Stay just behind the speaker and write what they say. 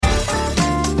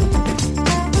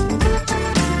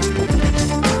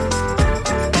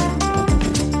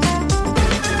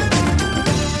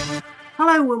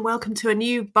and welcome to a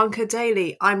new Bunker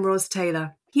Daily. I'm Ros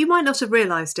Taylor. You might not have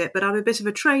realised it, but I'm a bit of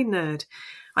a train nerd.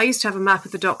 I used to have a map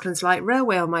of the Docklands Light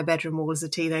Railway on my bedroom wall as a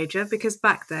teenager because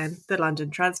back then the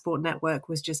London Transport Network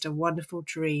was just a wonderful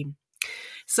dream.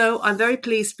 So I'm very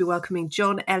pleased to be welcoming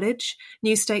John Elledge,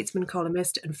 New Statesman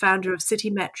columnist and founder of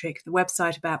City Metric, the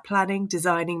website about planning,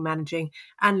 designing, managing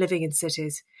and living in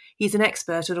cities. He's an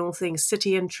expert on all things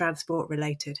city and transport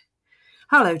related.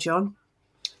 Hello, John.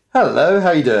 Hello, how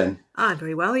are you doing? I'm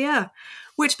very well, yeah.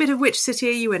 Which bit of which city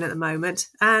are you in at the moment,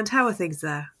 and how are things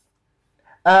there?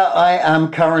 I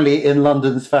am currently in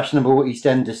London's fashionable East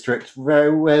End district,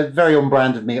 very on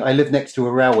brand of me. I live next to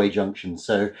a railway junction,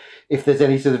 so if there's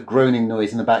any sort of groaning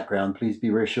noise in the background, please be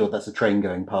reassured that's a train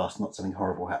going past, not something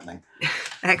horrible happening.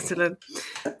 Excellent.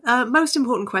 Most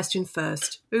important question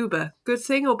first. Uber, good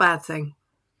thing or bad thing?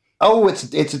 Oh, it's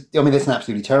an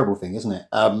absolutely terrible thing, isn't it?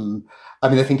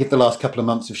 I think if the last couple of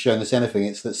months have shown us anything,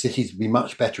 it's that cities would be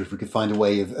much better if we could find a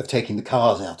way of taking the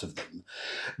cars out of them.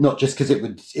 Not just because it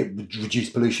would reduce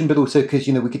pollution, but also because,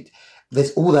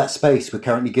 there's all that space we're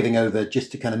currently giving over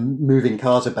just to kind of moving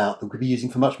cars about that we could be using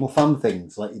for much more fun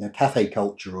things like, cafe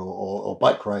culture or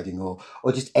bike riding or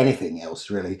just anything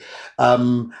else, really.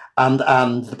 And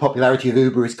the popularity of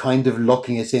Uber is kind of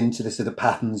locking us into the sort of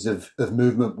patterns of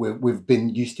movement we've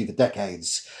been used to for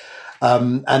decades.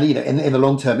 In the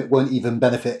long term, it won't even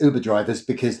benefit Uber drivers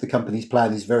because the company's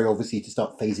plan is very obviously to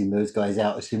start phasing those guys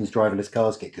out as soon as driverless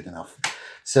cars get good enough.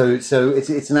 So it's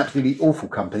an absolutely awful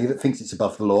company that thinks it's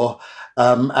above the law,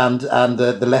 and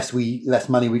the less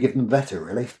money we give them, the better,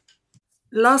 really.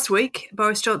 Last week,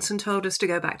 Boris Johnson told us to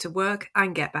go back to work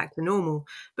and get back to normal.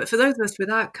 But for those of us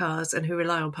without cars and who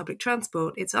rely on public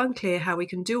transport, it's unclear how we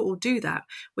can do that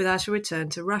without a return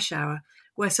to rush hour,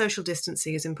 where social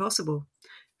distancing is impossible.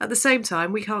 At the same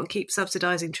time, we can't keep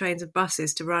subsidising trains and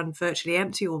buses to run virtually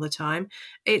empty all the time.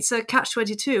 It's a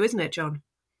catch-22, isn't it, John?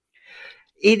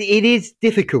 It is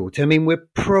difficult. I mean, we're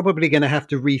probably going to have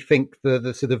to rethink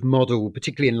the sort of model,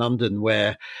 particularly in London,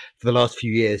 where for the last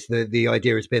few years, the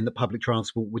idea has been that public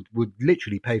transport would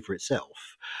literally pay for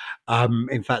itself.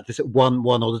 In fact, there's one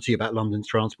oddity about London's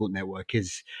transport network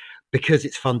is because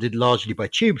it's funded largely by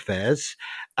tube fares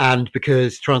and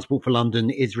because Transport for London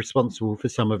is responsible for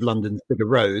some of London's bigger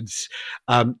roads,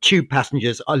 tube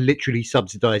passengers are literally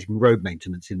subsidising road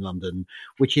maintenance in London,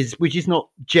 which is not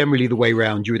generally the way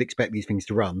round you would expect these things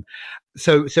to run.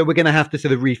 So we're going to have to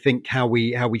sort of rethink how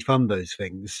we fund those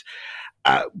things.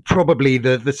 Probably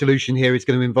the solution here is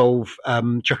going to involve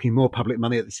chucking more public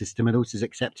money at the system and also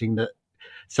accepting that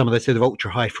some of the sort of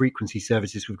ultra high frequency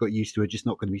services we've got used to are just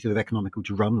not going to be sort of economical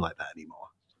to run like that anymore.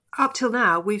 Up till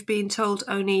now, we've been told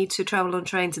only to travel on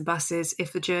trains and buses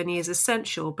if the journey is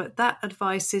essential, but that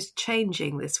advice is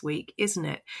changing this week, isn't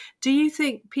it? Do you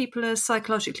think people are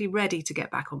psychologically ready to get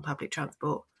back on public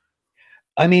transport?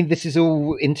 I mean, this is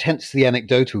all intensely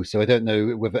anecdotal, so I don't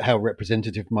know how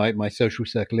representative my social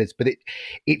circle is, but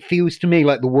it feels to me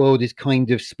like the world is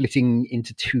kind of splitting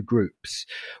into two groups,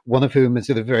 one of whom is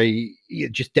sort of very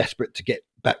just desperate to get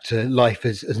back to life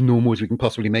as normal as we can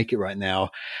possibly make it right now,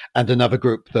 and another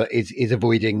group that is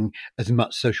avoiding as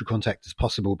much social contact as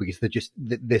possible because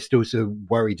they're still so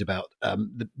worried about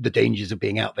the dangers of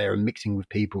being out there and mixing with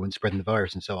people and spreading the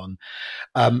virus and so on.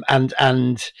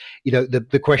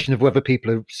 The question of whether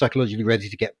people are psychologically ready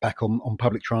to get back on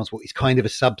public transport is kind of a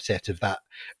subset of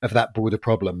that broader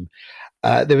problem.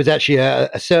 There was actually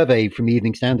a survey from the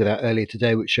Evening Standard out earlier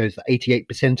today which shows that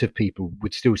 88% of people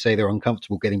would still say they're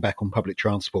uncomfortable getting back on public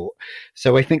transport.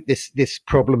 So I think this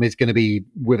problem is going to be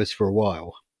with us for a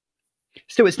while.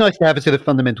 Still, it's nice to have a sort of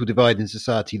fundamental divide in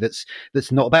society that's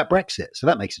not about Brexit. So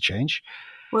that makes a change.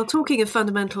 Well, talking of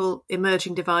fundamental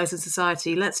emerging divides in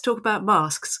society, let's talk about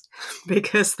masks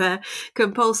because they're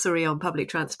compulsory on public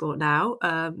transport now,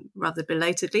 rather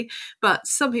belatedly, but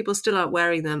some people still aren't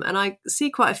wearing them. And I see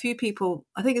quite a few people,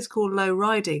 I think it's called low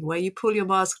riding, where you pull your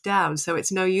mask down so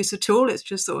it's no use at all. It's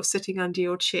just sort of sitting under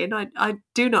your chin. I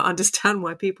do not understand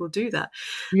why people do that.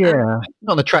 Yeah,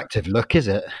 not an attractive look, is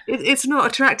it? It's not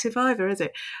attractive either, is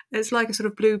it? It's like a sort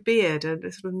of blue beard and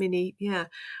a sort of mini, yeah.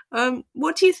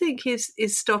 What do you think is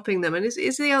stopping them? And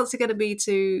is the answer going to be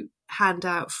to hand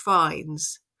out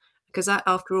fines? Because that,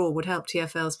 after all, would help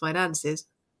TfL's finances.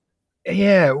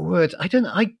 Yeah, it would. I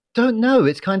don't know.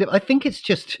 It's kind of, I think it's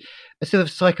just a sort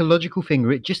of psychological thing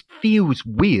where it just feels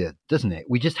weird, doesn't it?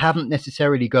 We just haven't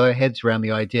necessarily got our heads around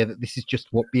the idea that this is just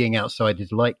what being outside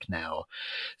is like now.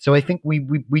 So I think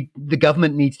the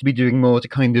government needs to be doing more to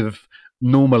kind of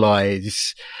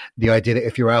normalise the idea that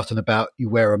if you're out and about, you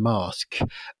wear a mask,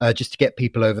 just to get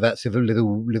people over that sort of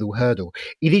little hurdle.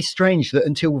 It is strange that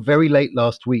until very late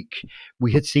last week,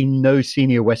 we had seen no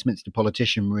senior Westminster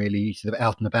politician really sort of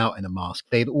out and about in a mask.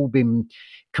 They'd all been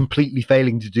completely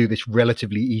failing to do this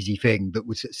relatively easy thing that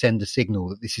would send a signal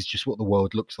that this is just what the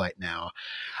world looks like now.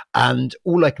 And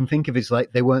all I can think of is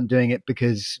like they weren't doing it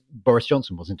because Boris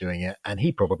Johnson wasn't doing it, and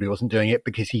he probably wasn't doing it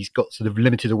because he's got sort of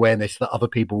limited awareness that other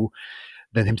people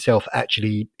than himself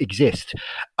actually exist.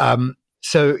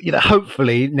 So,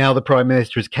 hopefully now the Prime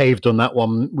Minister has caved on that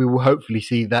one, we will hopefully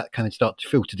see that kind of start to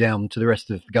filter down to the rest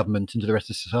of the government and to the rest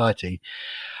of society.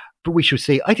 But we shall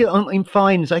see. In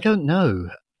fines, I don't know.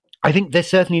 I think there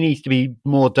certainly needs to be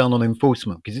more done on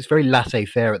enforcement because it's very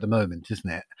laissez-faire at the moment,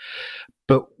 isn't it?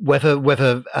 But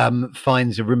whether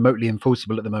fines are remotely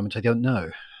enforceable at the moment, I don't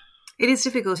know. It is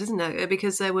difficult, isn't it?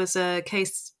 Because there was a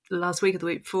case last week or the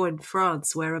week before in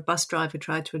France where a bus driver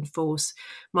tried to enforce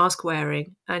mask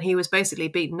wearing and he was basically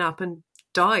beaten up and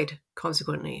died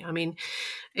consequently. I mean,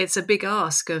 it's a big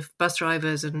ask of bus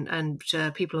drivers and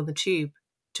people on the tube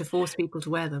to force people to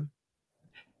wear them.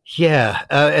 Yeah,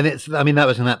 and that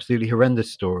was an absolutely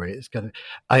horrendous story. It's kind of,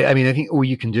 I think all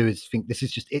you can do is think this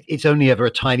is just, it's only ever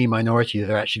a tiny minority that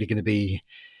are actually going to be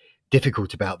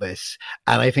difficult about this.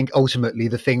 And I think ultimately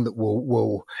the thing that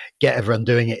will get everyone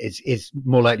doing it is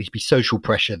more likely to be social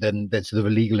pressure than sort of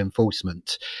illegal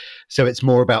enforcement. So it's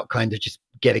more about kind of just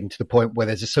getting to the point where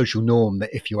there's a social norm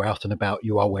that if you're out and about,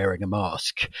 you are wearing a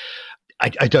mask.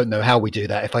 I don't know how we do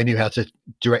that. If I knew how to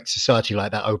direct society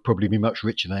like that, I would probably be much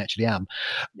richer than I actually am.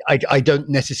 I don't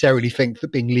necessarily think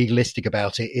that being legalistic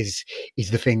about it is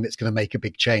the thing that's going to make a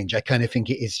big change. I kind of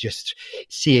think it is just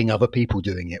seeing other people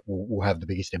doing it will have the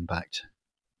biggest impact.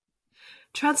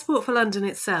 Transport for London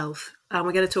itself, and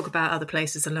we're going to talk about other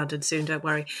places in London soon, don't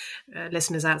worry,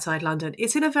 listeners outside London.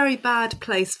 It's in a very bad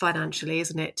place financially,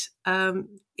 isn't it?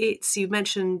 You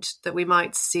mentioned that we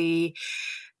might see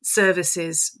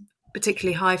services,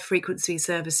 particularly high-frequency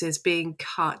services, being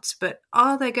cut. But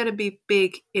are there going to be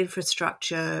big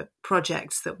infrastructure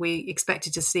projects that we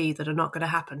expected to see that are not going to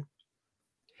happen?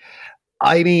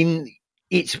 I mean,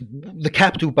 the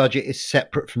capital budget is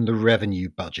separate from the revenue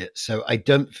budget, so I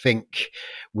don't think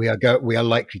we are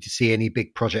likely to see any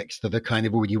big projects that are kind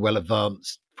of already well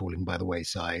advanced falling by the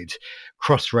wayside.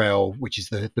 Crossrail, which is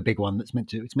the big one it's meant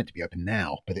to be open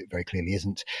now, but it very clearly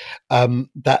isn't.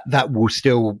 That will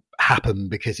still happen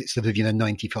because it's sort of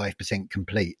 95%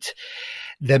 complete.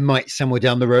 There might somewhere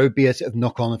down the road be a sort of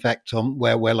knock-on effect on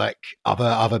where like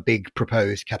other big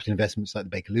proposed capital investments like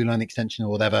the Bakerloo line extension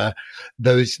or whatever,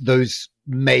 those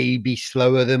may be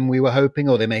slower than we were hoping,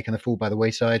 or they may kind of fall by the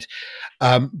wayside.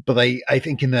 But I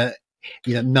think in the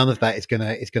none of that is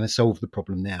gonna solve the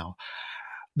problem now.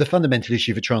 The fundamental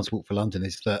issue for Transport for London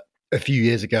is that a few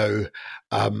years ago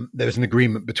there was an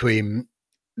agreement between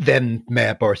then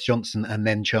Mayor Boris Johnson and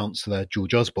then Chancellor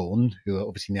George Osborne, who are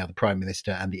obviously now the Prime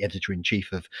Minister and the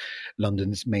Editor-in-Chief of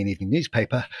London's main evening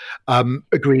newspaper,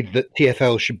 agreed that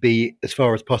TfL should be, as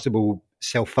far as possible,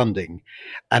 self-funding,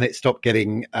 and it stopped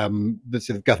getting the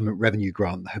sort of government revenue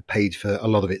grant that had paid for a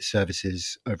lot of its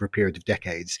services over a period of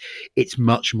decades. It's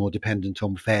much more dependent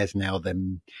on fares now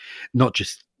than not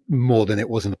just more than it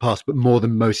was in the past, but more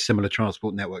than most similar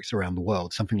transport networks around the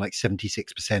world. Something like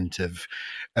 76% of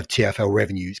TfL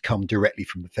revenues come directly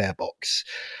from the fare box.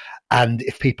 And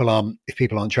if people aren't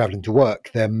travelling to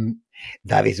work, then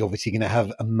that is obviously going to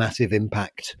have a massive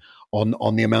impact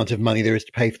on the amount of money there is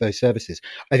to pay for those services.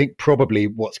 I think probably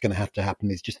what's going to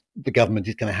happen is just the government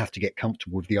is going to have to get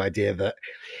comfortable with the idea that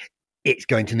it's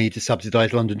going to need to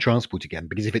subsidise London transport again,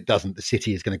 because if it doesn't, the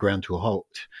city is going to ground to a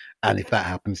halt. And if that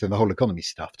happens, then the whole economy is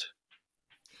stuffed.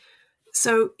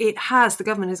 So the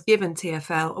government has given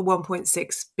TfL a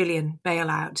 1.6 billion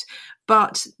bailout,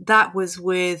 but that was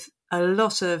with a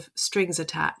lot of strings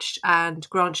attached. And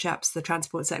Grant Shapps, the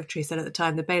Transport Secretary, said at the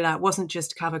time the bailout wasn't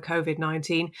just to cover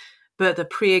COVID-19, but the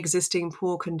pre-existing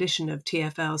poor condition of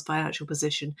TfL's financial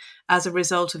position as a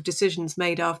result of decisions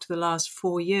made after the last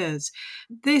 4 years.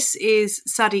 This is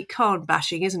Sadiq Khan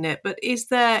bashing, isn't it? But is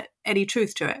there any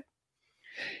truth to it?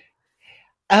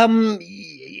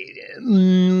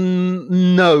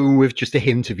 No, with just a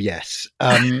hint of yes.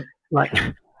 I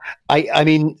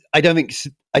mean, I don't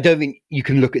think you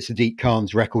can look at Sadiq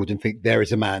Khan's record and think there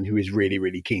is a man who is really,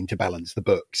 really keen to balance the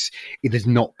books. It has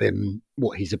not been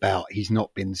what he's about. He's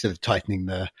not been sort of tightening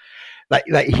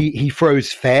he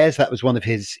froze fares. That was one of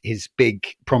his big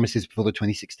promises before the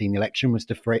 2016 election, was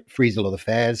to freeze a lot of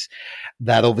fares.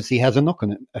 That obviously has a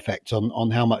knock-on effect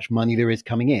on how much money there is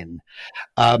coming in.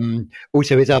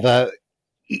 Also,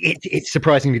 It's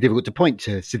surprisingly difficult to point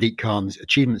to Sadiq Khan's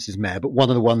achievements as mayor, but one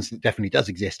of the ones that definitely does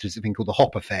exist is a thing called the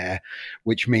Hopper Fare,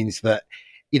 which means that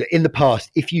in the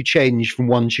past, if you change from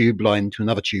one tube line to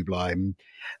another tube line,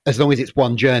 as long as it's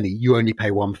one journey, you only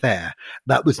pay one fare.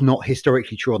 That was not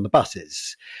historically true on the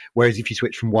buses. Whereas if you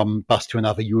switch from one bus to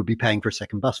another, you would be paying for a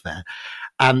second bus fare.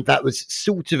 And that was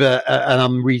sort of an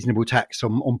unreasonable tax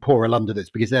on poorer Londoners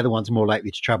because they're the ones more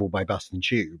likely to travel by bus than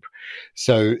tube.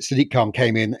 So Sadiq Khan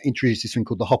came in, introduced this thing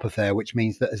called the Hopper Fare, which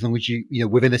means that as long as you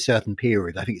within a certain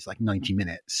period, I think it's like 90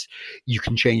 minutes, you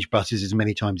can change buses as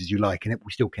many times as you like, and it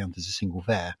will still count as a single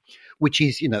fare, which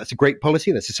is, that's a great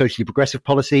policy. That's a socially progressive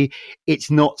policy. It's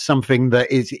not something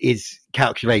that is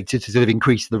calculated to sort of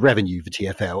increase the revenue for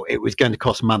TfL. It was going to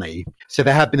cost money. So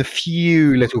there have been a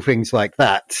few little things like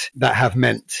that have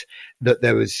meant that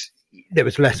there was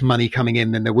less money coming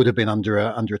in than there would have been under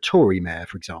a Tory mayor,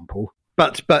 for example.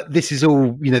 But this is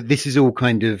all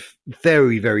kind of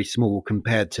very, very small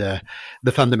compared to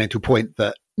the fundamental point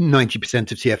that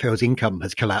 90% of TfL's income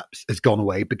has collapsed, has gone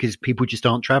away because people just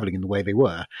aren't travelling in the way they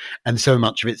were. And so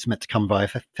much of it's meant to come via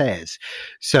fares.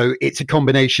 So it's a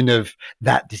combination of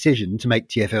that decision to make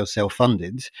TfL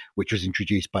self-funded, which was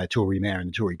introduced by a Tory mayor and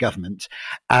a Tory government,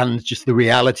 and just the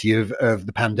reality of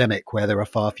the pandemic where there are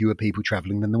far fewer people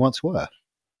travelling than there once were.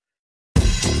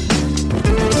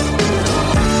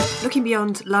 Looking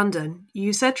beyond London,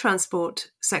 you said the Transport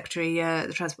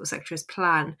Secretary's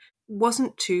plan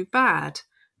wasn't too bad.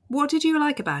 What did you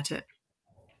like about it?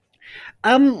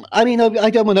 I don't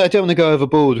want to go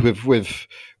overboard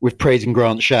with praising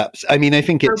Grant Shapps. I mean, I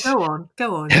think it's go on.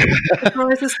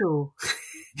 Surprise us all.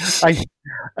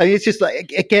 It's just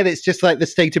like, again, it's just like the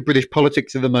state of British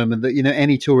politics at the moment that,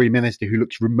 any Tory minister who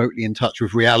looks remotely in touch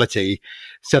with reality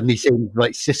suddenly seems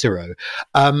like Cicero.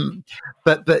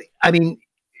 But I mean,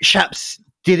 Shapps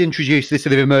did introduce this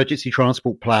sort of emergency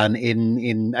transport plan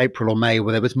in April or May,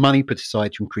 where there was money put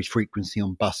aside to increase frequency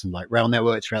on bus and light rail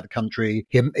networks throughout the country.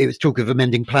 It was talk of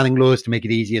amending planning laws to make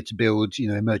it easier to build,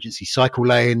 emergency cycle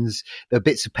lanes. There were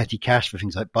bits of petty cash for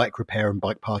things like bike repair and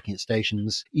bike parking at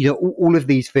stations. All of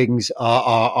these things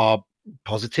are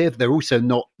positive. They're also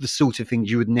not the sort of things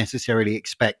you would necessarily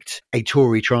expect a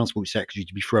Tory transport secretary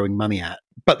to be throwing money at.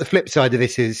 But the flip side of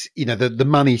this is, the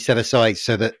money set aside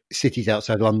so that cities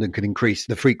outside London could increase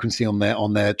the frequency on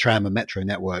their tram and metro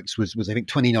networks was I think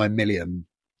 29 million,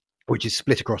 which is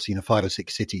split across 5 or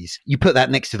 6 cities. You put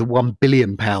that next to the £1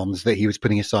 billion that he was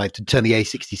putting aside to turn the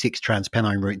A66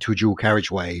 Trans-Pennine route into a dual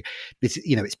carriageway. This,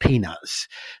 it's peanuts.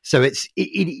 So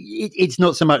it's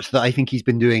not so much that I think he's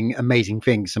been doing amazing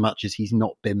things, so much as he's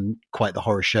not been quite the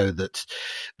horror show that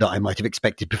I might have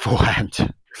expected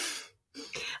beforehand.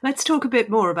 Let's talk a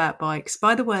bit more about bikes.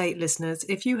 By the way, listeners,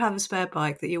 if you have a spare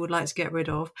bike that you would like to get rid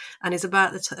of and is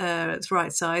about its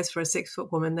right size for a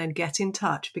 6-foot woman, then get in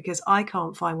touch because I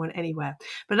can't find one anywhere.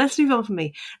 But let's move on from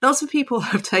me. Lots of people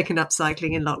have taken up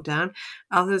cycling in lockdown.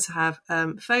 Others have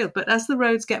failed. But as the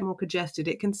roads get more congested,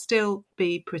 it can still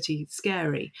be pretty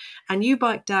scary. And you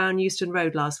biked down Euston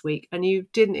Road last week and you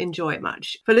didn't enjoy it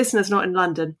much. For listeners not in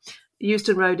London,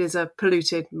 Euston Road is a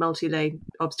polluted multi-lane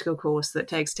obstacle course that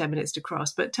takes 10 minutes to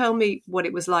cross. But tell me what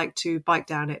it was like to bike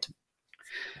down it.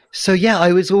 So, yeah,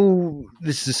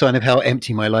 this is a sign of how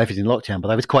empty my life is in lockdown, but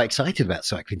I was quite excited about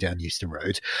cycling down Euston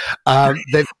Road.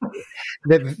 They're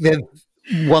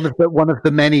one of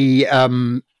the many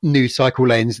new cycle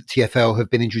lanes that TfL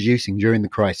have been introducing during the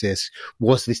crisis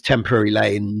was this temporary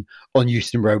lane on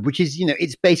Euston Road, which is,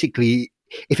 it's basically,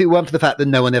 if it weren't for the fact that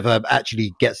no one ever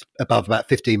actually gets above about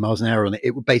 15 miles an hour on it,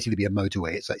 it would basically be a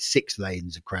motorway. It's like 6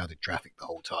 lanes of crowded traffic the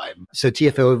whole time. So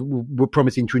TfL were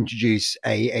promising to introduce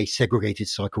a segregated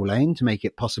cycle lane to make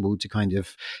it possible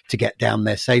to get down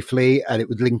there safely. And it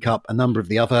would link up a number of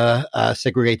the other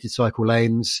segregated cycle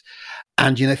lanes.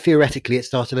 And, theoretically, it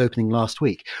started opening last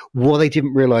week. What they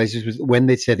didn't realize was when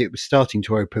they said it was starting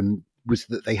to open was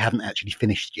that they hadn't actually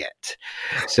finished yet.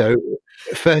 So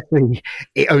firstly,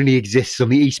 it only exists on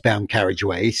the eastbound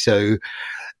carriageway. So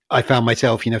I found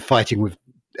myself, fighting with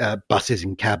buses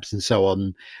and cabs and so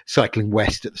on, cycling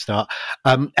west at the start.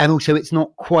 And also it's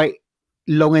not quite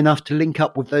long enough to link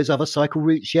up with those other cycle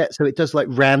routes yet. So it does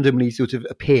randomly sort of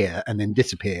appear and then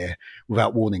disappear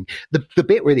without warning. The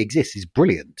bit where it exists is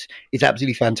brilliant. It's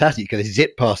absolutely fantastic because they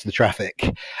zip past the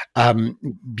traffic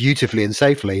beautifully and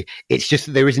safely. It's just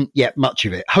that there isn't yet much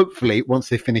of it. Hopefully, once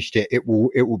they've finished it, it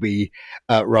will be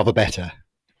rather better.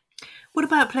 What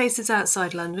about places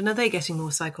outside London? Are they getting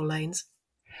more cycle lanes?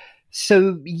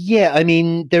 So, yeah, I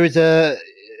mean, there's a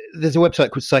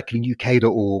website called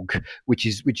cyclinguk.org, which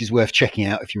is worth checking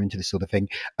out if you're into this sort of thing,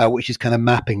 which is kind of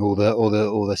mapping all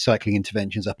the cycling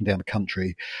interventions up and down the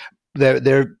country.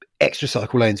 There are extra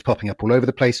cycle lanes popping up all over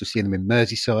the place. We're seeing them in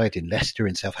Merseyside, in Leicester,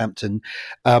 in Southampton.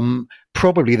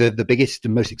 Probably the biggest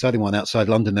and most exciting one outside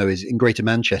London, though, is in Greater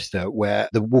Manchester, where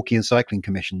the Walking and Cycling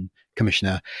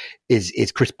Commissioner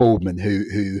is Chris Boardman,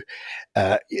 who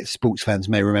sports fans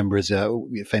may remember as a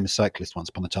famous cyclist once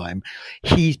upon a time.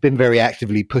 He's been very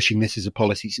actively pushing this as a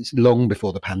policy since long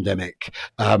before the pandemic.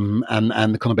 And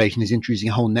the conurbation is introducing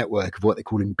a whole network of what they're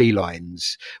calling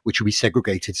B-lines, which will be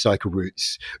segregated cycle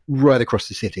routes right across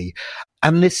the city.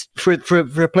 And this, for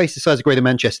a place the size of Greater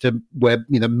Manchester, where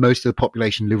most of the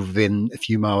population live within a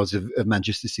few miles of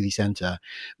Manchester city centre,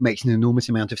 makes an enormous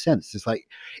amount of sense.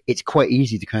 It's quite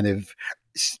easy to kind of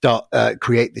start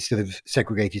create this sort of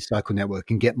segregated cycle network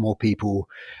and get more people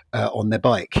on their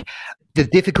bike. The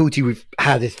difficulty we've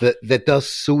had is that there does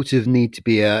sort of need to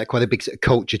be quite a big sort of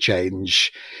culture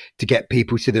change to get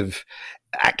people sort of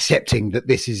accepting that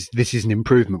this is an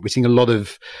improvement. We're seeing a lot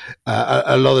of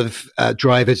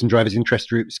drivers and drivers' interest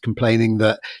groups complaining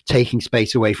that taking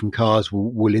space away from cars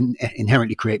will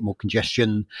inherently create more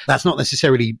congestion. That's not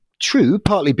necessarily true,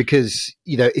 partly because,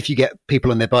 if you get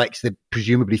people on their bikes, there are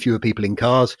presumably fewer people in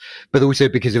cars, but also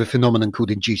because of a phenomenon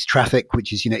called induced traffic,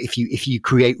 which is, if you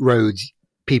create roads,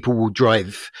 people will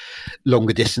drive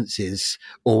longer distances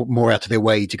or more out of their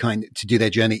way to do their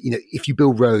journey. If you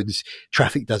build roads,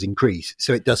 traffic does increase.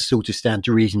 So it does sort of stand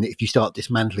to reason that if you start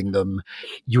dismantling them,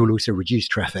 you'll also reduce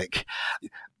traffic.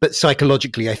 But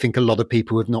psychologically, I think a lot of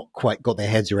people have not quite got their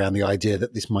heads around the idea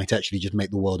that this might actually just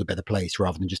make the world a better place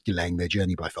rather than just delaying their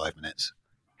journey by 5 minutes.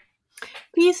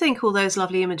 Do you think all those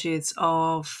lovely images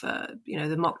of,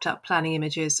 the mocked up planning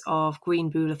images of green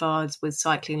boulevards with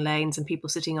cycling lanes and people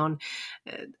sitting on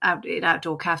in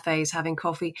outdoor cafes having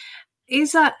coffee, do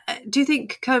you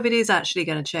think COVID is actually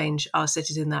going to change our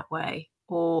cities in that way?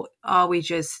 Or are we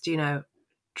just,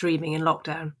 dreaming in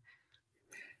lockdown?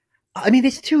 I mean,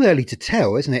 it's too early to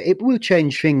tell, isn't it? It will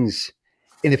change things.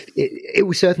 It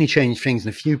will certainly change things in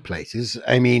a few places.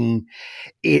 I mean,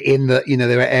 in that,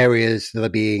 there are areas that are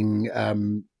being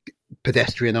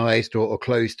pedestrianised or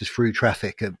closed to through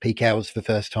traffic at peak hours for the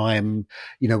first time.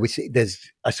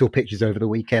 I saw pictures over the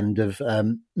weekend of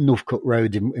Northcote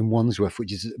Road in Wandsworth,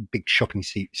 which is a big shopping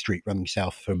street running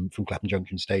south from Clapham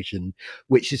Junction Station,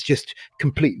 which is just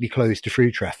completely closed to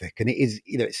through traffic. And it is,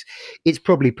 it's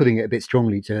probably putting it a bit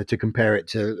strongly to compare it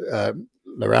to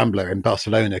La Rambla in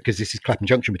Barcelona, because this is Clapham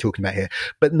Junction we're talking about here.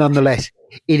 But nonetheless,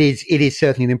 it is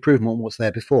certainly an improvement on what's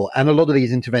there before. And a lot of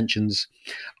these interventions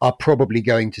are probably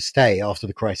going to stay after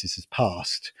the crisis has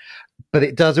passed. But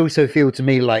it does also feel to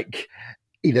me like,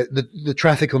 the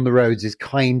traffic on the roads is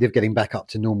kind of getting back up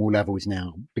to normal levels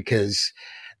now, because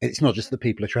it's not just that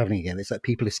people are traveling again. It's like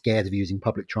people are scared of using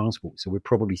public transport. So we're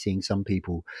probably seeing some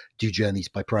people do journeys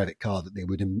by private car that they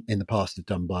would in the past have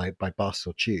done by bus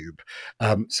or tube.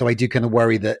 So I do kind of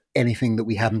worry that anything that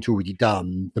we haven't already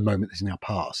done, the moment is now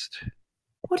past.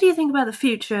 What do you think about the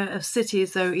future of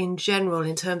cities, though, in general,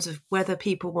 in terms of whether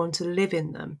people want to live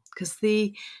in them? Because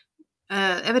the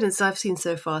evidence I've seen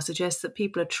so far suggests that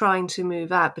people are trying to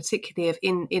move out, particularly of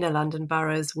inner London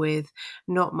boroughs with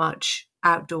not much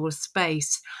outdoor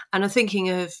space, and are thinking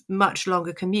of much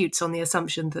longer commutes on the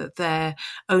assumption that they're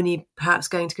only perhaps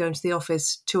going to go into the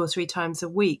office 2 or 3 times a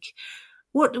week.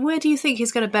 Where do you think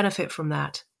is going to benefit from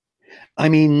that? I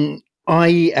mean,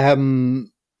 I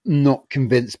am not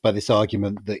convinced by this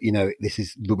argument that,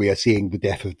 that we are seeing the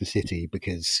death of the city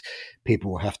because people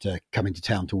will have to come into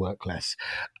town to work less.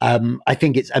 I don't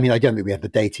think we have the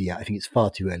data yet. I think it's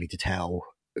far too early to tell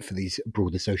for these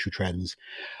broader social trends.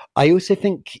 I also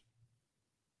think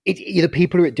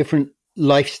people are at different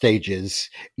life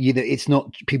stages. It's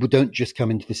not, people don't just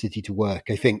come into the city to work.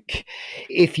 I think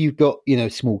if you've got,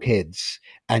 small kids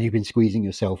and you've been squeezing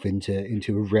yourself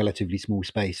into a relatively small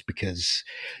space because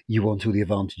you want all the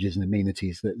advantages and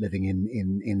amenities that living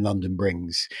in London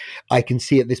brings, I can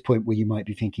see at this point where you might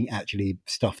be thinking, actually,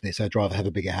 stuff this, I'd rather have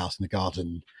a bigger house and a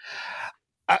garden.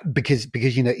 Because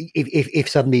if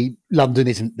suddenly London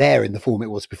isn't there in the form it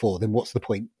was before, then what's the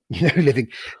point?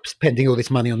 Spending all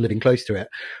this money on living close to it.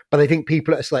 But I think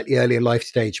people at a slightly earlier life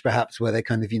stage, perhaps, where they're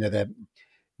kind of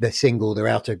they're single, they're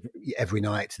out every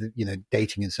night,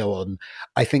 dating and so on.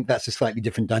 I think that's a slightly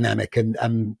different dynamic,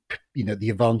 and the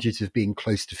advantages of being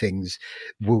close to things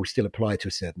will still apply to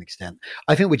a certain extent.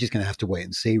 I think we're just going to have to wait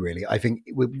and see. Really, I think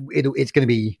it's going to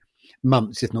be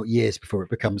months, if not years, before it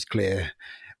becomes clear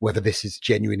whether this has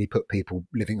genuinely put people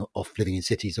living in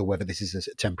cities or whether this is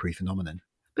a temporary phenomenon.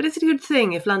 But it's a good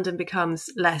thing if London becomes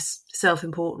less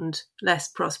self-important, less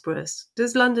prosperous.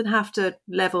 Does London have to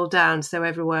level down so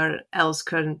everywhere else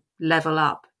can level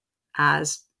up,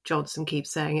 as Johnson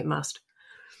keeps saying it must?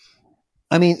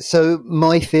 I mean, so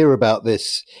my fear about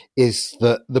this is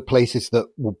that the places that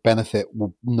will benefit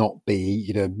will not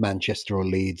be, Manchester or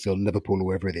Leeds or Liverpool or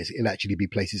wherever it is. It'll actually be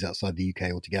places outside the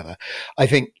UK altogether. I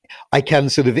think I can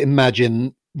sort of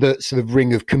imagine the sort of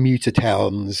ring of commuter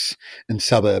towns and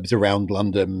suburbs around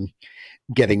London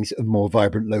getting more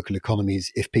vibrant local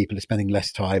economies if people are spending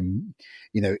less time,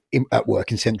 at work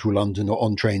in central London or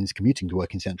on trains commuting to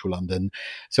work in central London.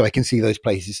 So I can see those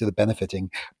places sort of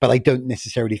benefiting, but I don't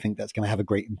necessarily think that's going to have a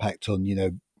great impact on,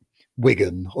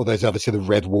 Wigan or those other sort of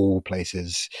red wall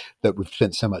places that we've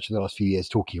spent so much of the last few years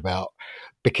talking about,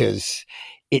 because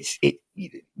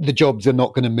the jobs are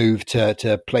not going to move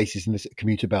to places in the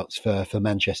commuter belts for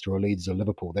Manchester or Leeds or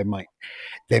Liverpool. They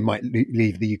might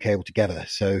leave the UK altogether.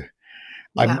 So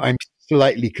yeah. I'm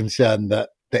slightly concerned that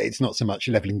it's not so much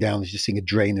levelling down as just seeing a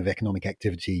drain of economic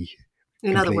activity.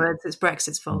 In other words, it's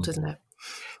Brexit's fault, isn't it?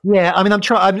 Yeah, I mean,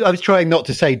 I was trying not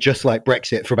to say just like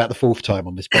Brexit for about the fourth time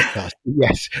on this podcast.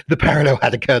 Yes, the parallel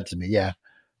had occurred to me, yeah.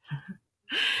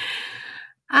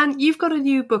 And you've got a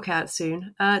new book out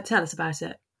soon. Tell us about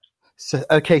it. So,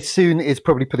 okay, soon is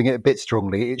probably putting it a bit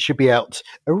strongly. It should be out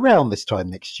around this time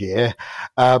next year.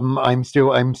 I'm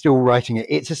still writing it.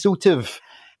 It's a sort of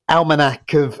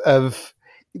almanac of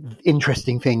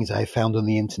interesting things I found on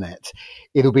the internet.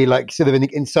 It'll be like sort of an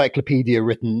encyclopedia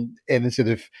written in a sort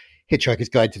of Hitchhiker's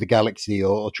Guide to the Galaxy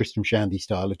or Tristram Shandy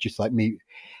style of just like me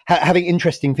having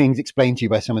interesting things explained to you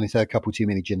by someone who's had a couple too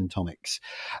many gin and tonics.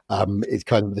 Is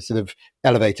kind of the sort of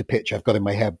elevator pitch I've got in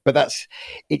my head, but that's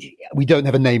it. We don't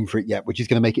have a name for it yet, which is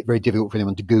going to make it very difficult for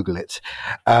anyone to Google it.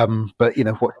 But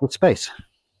watch what space.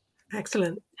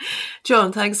 Excellent.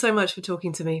 John, thanks so much for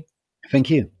talking to me.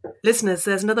 Thank you. Listeners,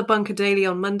 there's another Bunker Daily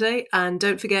on Monday, and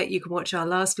don't forget you can watch our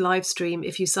last live stream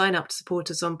if you sign up to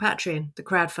support us on Patreon, the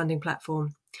crowdfunding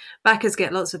platform. Backers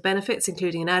get lots of benefits,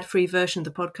 including an ad-free version of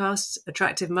the podcasts,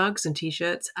 attractive mugs and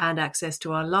t-shirts, and access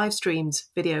to our live streams.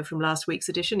 Video from last week's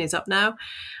edition is up now,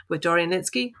 with Dorian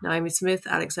Lynskey, Naomi Smith,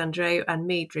 Alex Andreu, and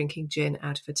me drinking gin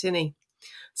out of a tinny.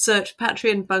 Search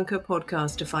Patreon Bunker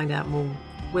Podcast to find out more.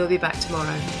 We'll be back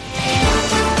tomorrow.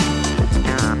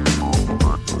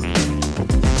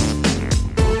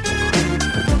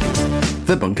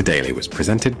 The Bunker Daily was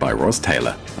presented by Ros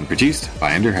Taylor and produced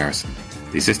by Andrew Harrison.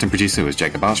 The assistant producer was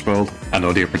Jacob Archbold, and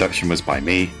audio production was by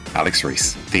me, Alex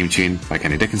Rees. Theme tune by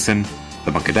Kenny Dickinson.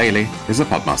 The Bunker Daily is a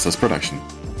Podmasters production.